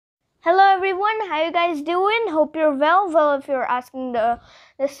everyone, how you guys doing? Hope you're well. If you're asking the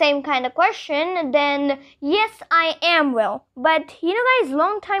same kind of question, then yes, I am well. But guys,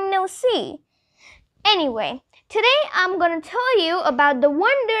 long time no see. Anyway, today I'm gonna tell you about the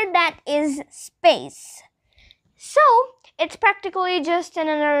wonder that is space. So, it's practically just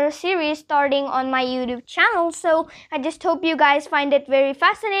another series starting on my YouTube channel, so I just hope you guys find it very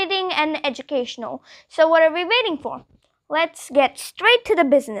fascinating and educational. So what are we waiting for? Let's get straight to the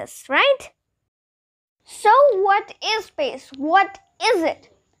business, right? So what is space? What is it?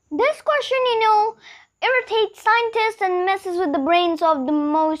 This question, irritates scientists and messes with the brains of the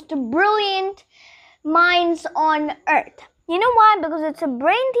most brilliant minds on Earth. You know why? Because it's a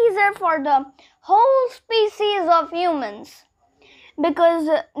brain teaser for the whole species of humans. Because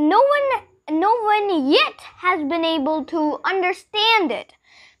no one yet has been able to understand it.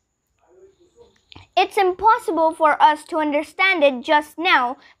 It's impossible for us to understand it just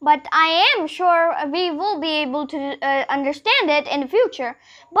now, but I am sure we will be able to understand it in the future.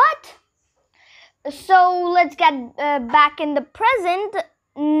 So let's get back in the present.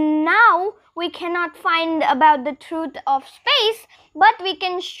 Now we cannot find about the truth of space, but we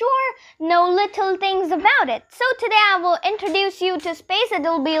can sure know little things about it. So today I will introduce you to space. It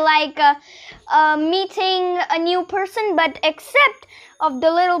will be like meeting a new person, but except of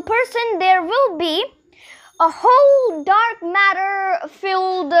the little person, there will be a whole dark matter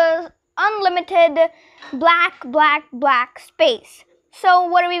filled unlimited black space. So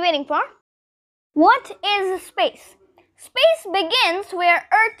what are we waiting for? What is space? Space begins where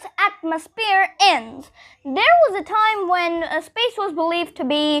Earth's atmosphere ends. There was a time when space was believed to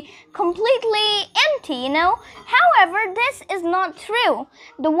be completely empty, However, this is not true.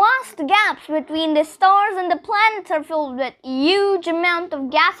 The vast gaps between the stars and the planets are filled with huge amount of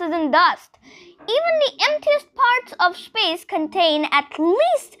gases and dust. Even the emptiest parts of space contain at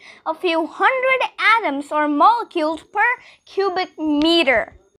least a few hundred atoms or molecules per cubic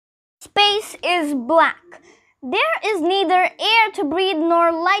meter. Space is black. There is neither air to breathe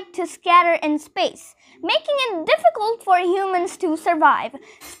nor light to scatter in space, making it difficult for humans to survive.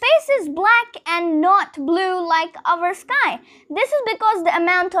 Space is black and not blue like our sky. This is because the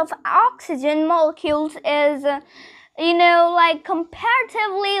amount of oxygen molecules is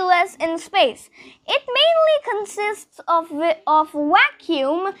comparatively less in space. It mainly consists of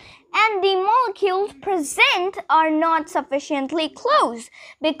vacuum, and the molecules present are not sufficiently close,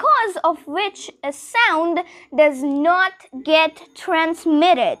 because of which a sound does not get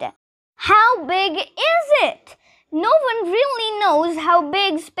transmitted. How big is it? No one really knows how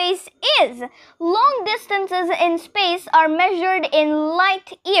big space is. Long distances in space are measured in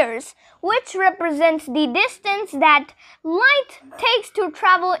light years, which represents the distance that light takes to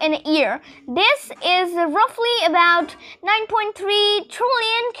travel in a year. This is roughly about 9.3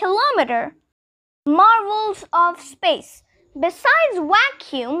 trillion kilometers. Marvels of space. Besides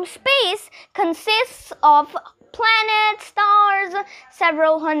vacuum, space consists of planets, stars,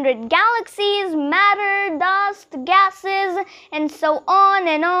 several hundred galaxies, matter, dust, gases, and so on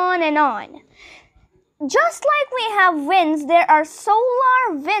and on and on. Just like we have winds, there are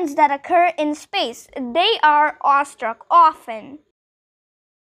solar winds that occur in space. They are awestruck often.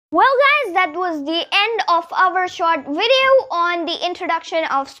 Well guys, that was the end of our short video on the introduction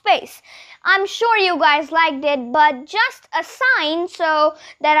of space. I'm sure you guys liked it, but just a sign so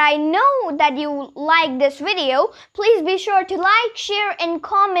that I know that you like this video, please be sure to like, share and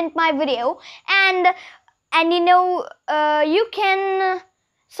comment my video, and you can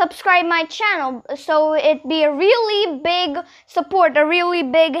subscribe my channel, so it be a really big support, a really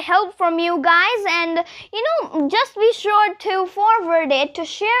big help from you guys, and just be sure to forward it, to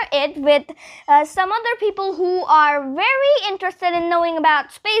share it with some other people who are very interested in knowing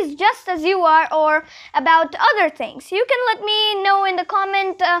about space just as you are, or about other things. You can let me know in the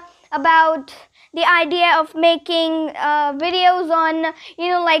comment about the idea of making videos on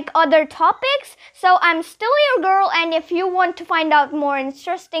other topics. So I'm still your girl, and if you want to find out more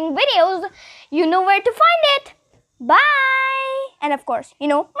interesting videos, you know where to find it. Bye. And of course, my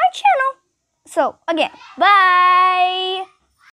channel. So again, bye.